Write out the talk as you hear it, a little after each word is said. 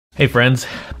Hey friends,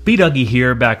 B-Dougie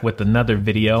here, back with another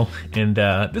video, and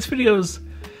this video is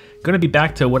going to be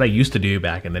back to what I used to do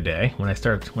back in the day when I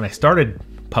started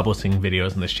publishing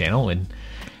videos on this channel, and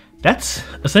that's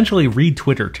essentially read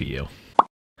Twitter to you.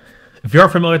 If you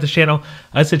aren't familiar with this channel,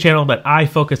 it's a channel that I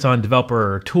focus on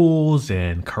developer tools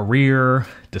and career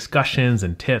discussions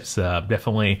and tips.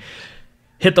 Definitely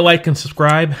hit the like and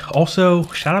subscribe. Also,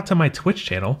 shout out to my Twitch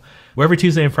channel, where every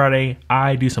Tuesday and Friday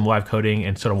I do some live coding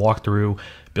and sort of walk through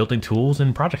building tools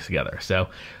and projects together. So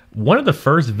one of the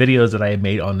first videos that I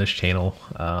made on this channel,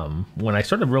 when I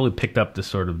sort of really picked up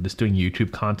this doing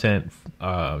YouTube content,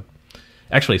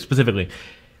 actually specifically,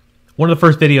 one of the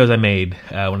first videos I made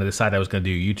when I decided I was going to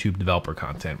do YouTube developer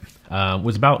content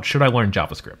was about should I learn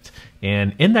JavaScript.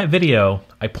 And in that video,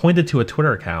 I pointed to a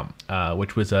Twitter account,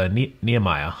 which was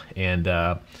Nehemiah, and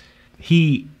I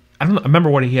don't remember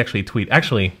what he actually tweeted.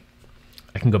 Actually,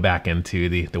 I can go back into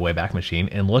the Wayback Machine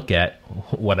and look at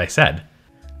what I said.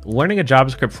 Learning a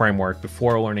JavaScript framework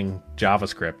before learning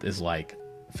JavaScript is like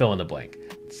fill in the blank.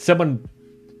 Someone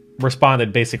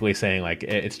responded basically saying like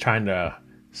it's trying to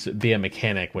be a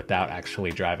mechanic without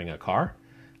actually driving a car.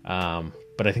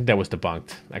 But I think that was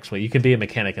debunked. Actually, you can be a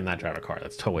mechanic and not drive a car.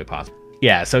 That's totally possible.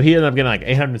 Yeah, so he ended up getting like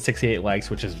 868 likes,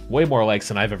 which is way more likes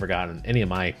than I've ever gotten any of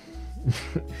my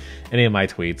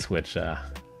tweets, which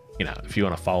you know, if you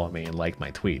want to follow me and like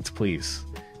my tweets, please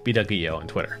be B-Dougie on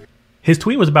Twitter. His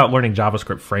tweet was about learning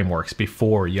JavaScript frameworks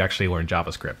before you actually learn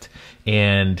JavaScript.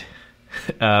 And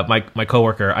my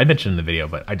coworker, I mentioned in the video,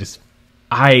 but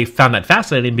I found that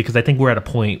fascinating because I think we're at a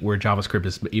point where JavaScript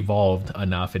has evolved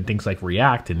enough, and things like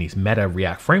React and these meta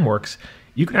React frameworks,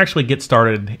 you can actually get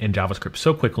started in JavaScript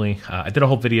so quickly. I did a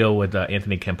whole video with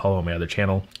Anthony Campolo on my other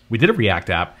channel. We did a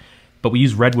React app, but we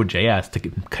use Redwood.js to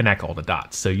connect all the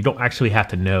dots. So you don't actually have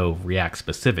to know React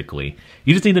specifically.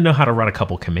 You just need to know how to run a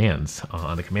couple commands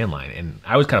on the command line. And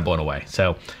I was kind of blown away.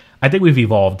 So I think we've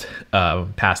evolved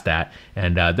past that.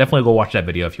 And definitely go watch that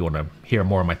video if you want to hear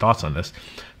more of my thoughts on this.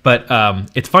 But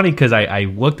it's funny because I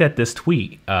looked at this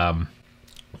tweet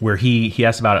where he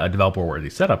asked about a developer-worthy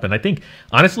setup. And I think,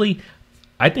 honestly,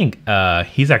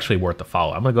 he's actually worth the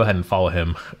follow. I'm going to go ahead and follow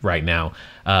him right now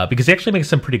because he actually makes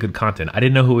some pretty good content. I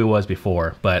didn't know who he was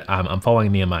before, but I'm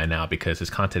following Nehemiah now because his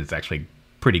content is actually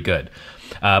pretty good.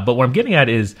 But what I'm getting at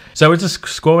is, so I was just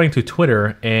scrolling through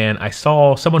Twitter and I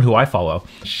saw someone who I follow.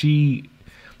 She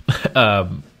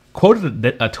quoted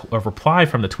a reply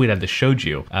from the tweet I just showed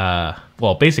you.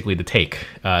 Well, basically the take.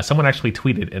 Someone actually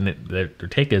tweeted, and their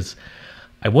take is,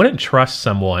 I wouldn't trust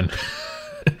someone...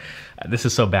 This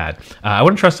is so bad. I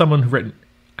wouldn't trust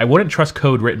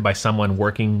code written by someone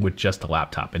working with just a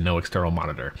laptop and no external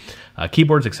monitor,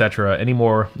 keyboards, etc., any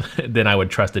more than I would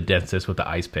trust a dentist with an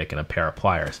ice pick and a pair of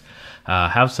pliers.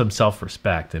 Have some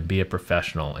self-respect and be a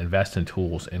professional. Invest in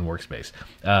tools and workspace.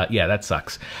 Yeah, that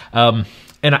sucks. And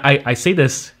I say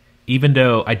this even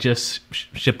though I just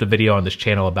shipped a video on this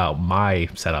channel about my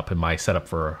setup and my setup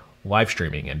for live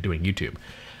streaming and doing YouTube.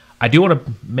 I do want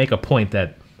to make a point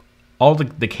that all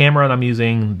the camera that I'm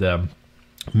using, the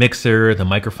mixer, the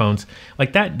microphones,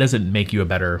 like that doesn't make you a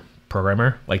better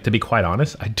programmer. Like, to be quite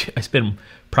honest, I spend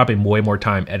probably way more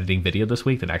time editing video this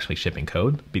week than actually shipping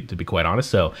code, to be quite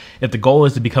honest. So if the goal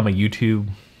is to become a YouTube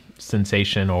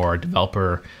sensation or a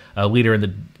developer, a leader in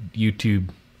the YouTube,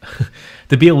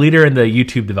 to be a leader in the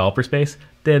YouTube developer space,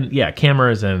 then yeah,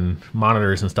 cameras and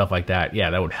monitors and stuff like that,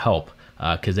 yeah, that would help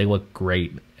because they look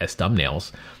great as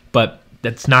thumbnails. But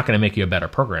that's not going to make you a better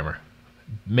programmer.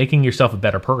 Making yourself a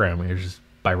better programmer is just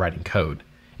by writing code.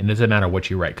 And it doesn't matter what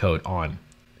you write code on.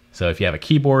 So if you have a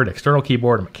keyboard, external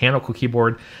keyboard, a mechanical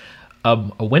keyboard, a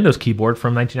Windows keyboard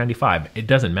from 1995, it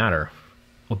doesn't matter.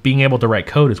 Well, being able to write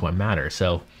code is what matters.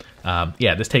 So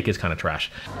yeah, this take is kind of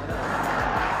trash.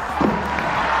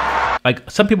 Like,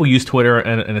 some people use Twitter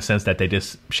in a sense that they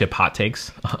just ship hot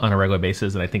takes on a regular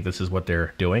basis, and I think this is what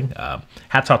they're doing.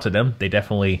 Hats off to them. They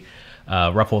definitely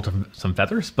ruffled some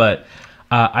feathers, but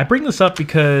I bring this up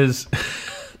because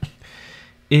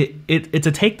it's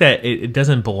a take that it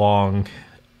doesn't belong.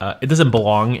 It doesn't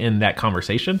belong in that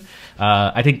conversation.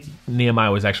 I think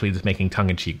Nehemiah was actually just making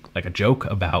tongue-in-cheek, like a joke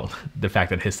about the fact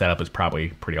that his setup is probably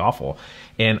pretty awful.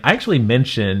 And I actually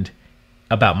mentioned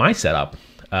about my setup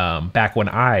back when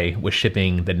I was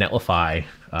shipping the Netlify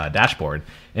dashboard.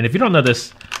 And if you don't know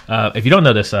this,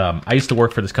 I used to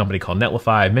work for this company called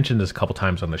Netlify. I've mentioned this a couple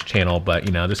times on this channel, but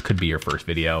you know, this could be your first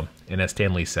video. And as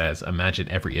Stan Lee says, imagine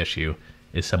every issue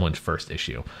is someone's first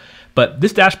issue. But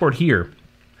this dashboard here,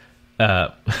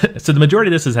 so the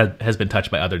majority of this has been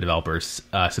touched by other developers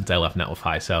since I left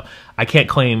Netlify. So I can't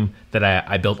claim that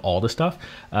I built all this stuff.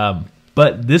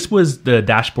 But this was the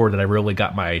dashboard that I really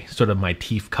got my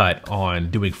teeth cut on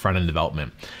doing front-end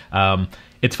development.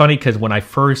 It's funny because when I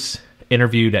first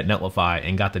interviewed at Netlify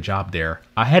and got the job there,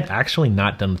 I had actually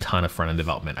not done a ton of front-end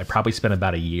development. I probably spent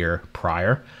about a year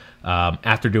prior,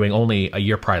 after doing only a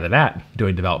year prior to that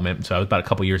doing development. So I was about a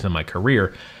couple years in my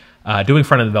career doing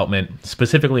front-end development,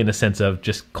 specifically in the sense of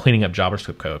just cleaning up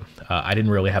JavaScript code. I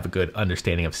didn't really have a good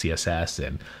understanding of CSS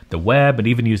and the web, and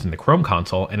even using the Chrome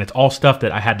console. And it's all stuff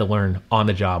that I had to learn on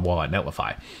the job while at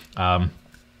Netlify.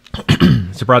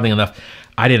 Surprisingly enough,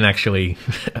 I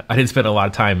didn't spend a lot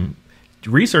of time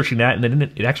researching that, and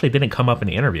it actually didn't come up in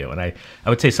the interview. And I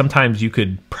would say sometimes you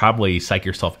could probably psych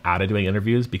yourself out of doing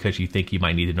interviews because you think you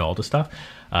might need to know all this stuff.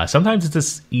 Sometimes it's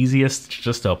just easiest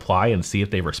just to apply and see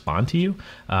if they respond to you.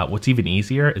 What's even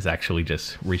easier is actually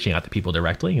just reaching out to people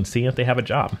directly and seeing if they have a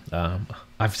job.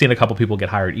 I've seen a couple people get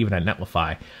hired even at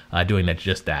Netlify doing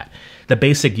just that. The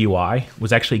basic UI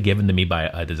was actually given to me by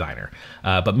a designer,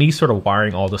 but me sort of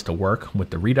wiring all this to work with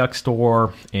the Redux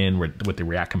store and with the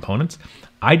React components,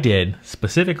 I did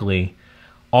specifically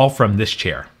all from this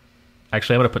chair.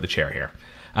 Actually, I'm going to put the chair here.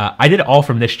 I did it all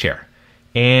from this chair.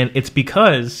 And it's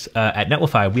because at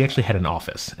Netlify, we actually had an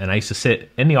office. And I used to sit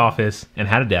in the office and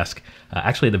had a desk,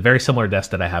 actually the very similar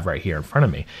desk that I have right here in front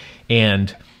of me.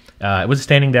 And it was a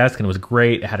standing desk, and it was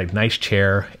great. It had a nice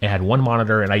chair. It had one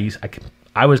monitor, and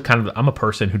I'm a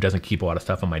person who doesn't keep a lot of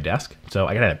stuff on my desk. So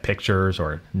I gotta have pictures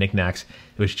or knickknacks.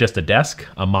 It was just a desk,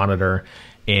 a monitor,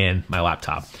 and my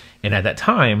laptop. And at that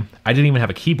time, I didn't even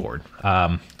have a keyboard.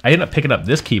 I ended up picking up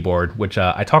this keyboard, which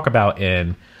I talk about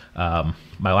in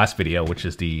my last video, which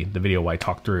is the video where I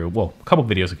talked through, well, a couple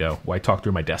videos ago, where I talked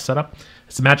through my desk setup.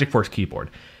 It's a Magic Force keyboard.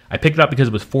 I picked it up because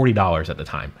it was $40 at the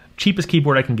time. Cheapest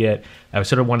keyboard I can get. I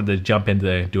sort of wanted to jump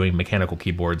into doing mechanical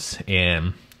keyboards,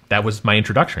 and that was my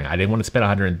introduction. I didn't want to spend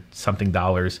 $100-something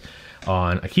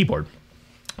on a keyboard.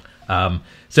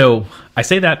 So I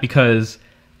say that because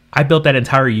I built that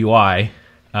entire UI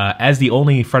as the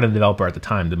only front-end developer at the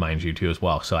time, to mind you, too, as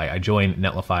well. So I joined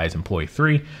Netlify as employee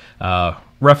 3.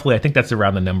 Roughly, I think that's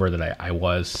around the number that I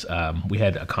was. We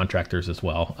had contractors as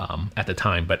well at the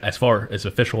time, but as far as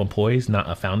official employees, not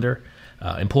a founder,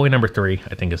 employee number 3,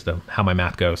 I think is how my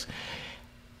math goes.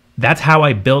 That's how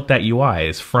I built that UI,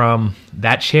 is from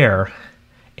that chair,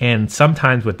 and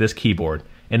sometimes with this keyboard.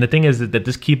 And the thing is that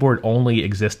this keyboard only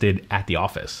existed at the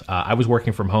office. I was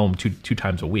working from home two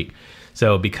times a week.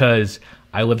 So because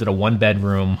I lived in a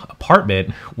 1-bedroom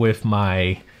apartment with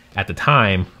my, at the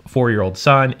time, 4-year-old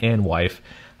son and wife,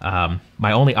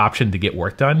 my only option to get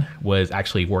work done was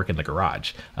actually work in the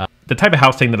garage. The type of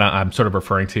house thing that I'm sort of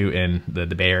referring to in the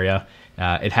Bay Area,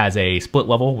 it has a split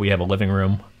level. We have a living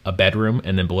room, a bedroom,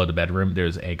 and then below the bedroom,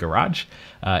 there's a garage.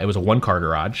 It was a 1-car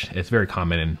garage. It's very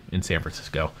common in San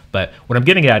Francisco. But what I'm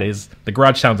getting at is the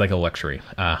garage sounds like a luxury.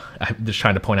 I'm just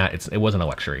trying to point out it wasn't a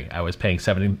luxury. I was paying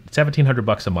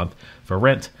 $1,700 a month for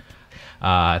rent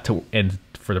and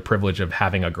for the privilege of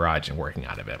having a garage and working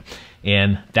out of it.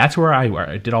 And that's where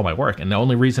I did all my work. And the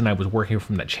only reason I was working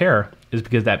from that chair is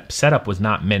because that setup was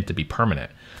not meant to be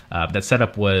permanent. That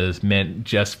setup was meant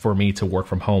just for me to work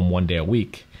from home 1 day a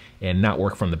week and not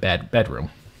work from the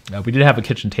bedroom. We did have a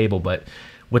kitchen table, but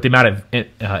with the amount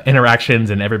of interactions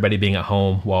and everybody being at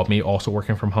home while me also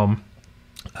working from home,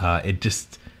 it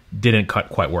just didn't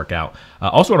quite work out.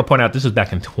 Also want to point out, this is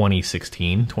back in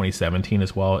 2016, 2017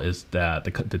 as well, is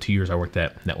the 2 years I worked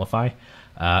at Netlify.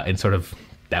 And sort of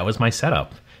that was my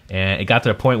setup. And it got to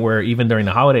the point where even during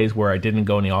the holidays where I didn't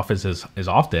go in the office as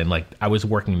often, like I was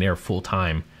working there full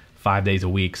time, 5 days a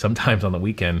week, sometimes on the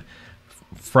weekend,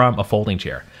 from a folding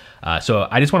chair. So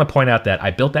I just want to point out that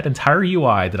I built that entire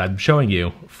UI that I'm showing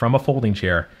you from a folding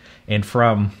chair and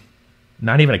from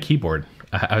not even a keyboard.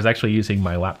 I was actually using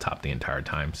my laptop the entire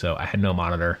time. So I had no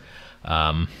monitor.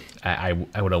 I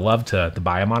would have loved to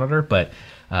buy a monitor, but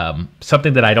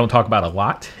something that I don't talk about a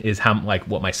lot is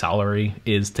what my salary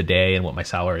is today and what my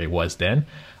salary was then.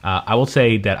 I will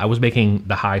say that I was making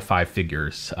the high 5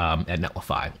 figures at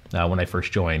Netlify when I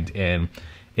first joined, and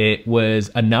it was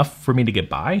enough for me to get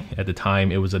by. At the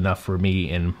time, it was enough for me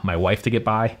and my wife to get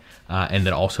by, and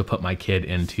then also put my kid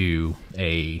into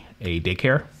a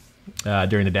daycare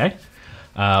during the day.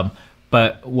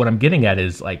 But what I'm getting at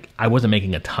is, like, I wasn't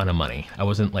making a ton of money. I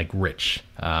wasn't like rich.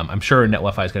 I'm sure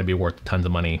Netlify is going to be worth tons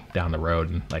of money down the road,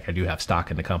 and like I do have stock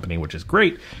in the company, which is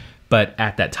great. But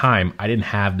at that time, I didn't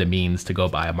have the means to go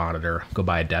buy a monitor, go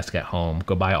buy a desk at home,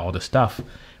 go buy all this stuff,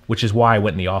 which is why I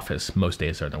went in the office most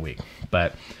days during the week.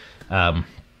 But I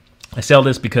say all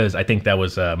this because I think that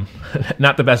was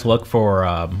not the best look for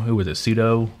who was it,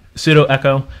 Pseudo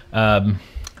Echo.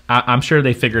 I'm sure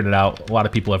they figured it out. A lot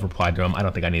of people have replied to them. I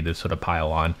don't think I need to sort of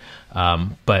pile on.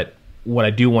 But what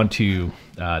I do want to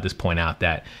just point out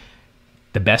that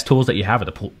the best tools that you have are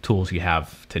the tools you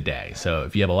have today. So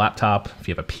if you have a laptop, if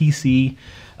you have a PC,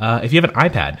 if you have an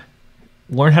iPad,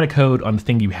 learn how to code on the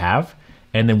thing you have.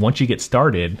 And then once you get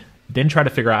started, then try to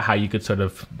figure out how you could sort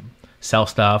of sell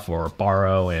stuff or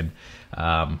borrow and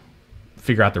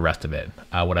figure out the rest of it.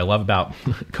 What I love about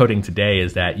coding today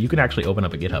is that you can actually open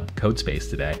up a GitHub code space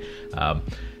today.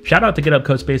 Shout out to GitHub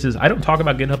code spaces. I don't talk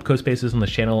about GitHub code spaces on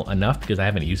this channel enough because I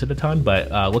haven't used it a ton,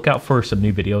 but look out for some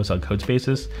new videos on code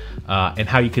spaces and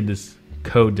how you can just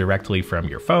code directly from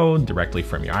your phone, directly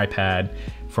from your iPad,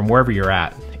 from wherever you're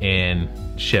at, and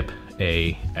ship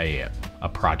a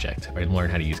project and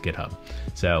learn how to use GitHub.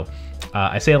 So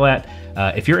I say that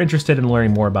if you're interested in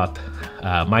learning more about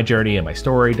my journey and my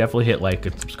story, definitely hit like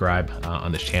and subscribe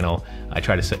on this channel. I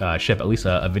try to ship at least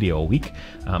a video a week.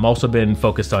 I'm also been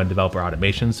focused on developer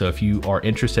automation. So if you are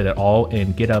interested at all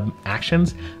in GitHub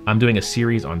Actions, I'm doing a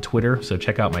series on Twitter. So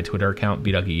check out my Twitter account,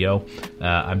 bdougeo.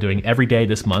 I'm doing every day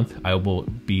this month. I will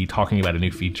be talking about a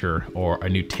new feature or a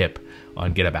new tip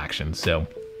on GitHub Actions. So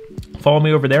follow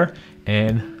me over there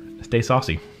and stay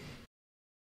saucy.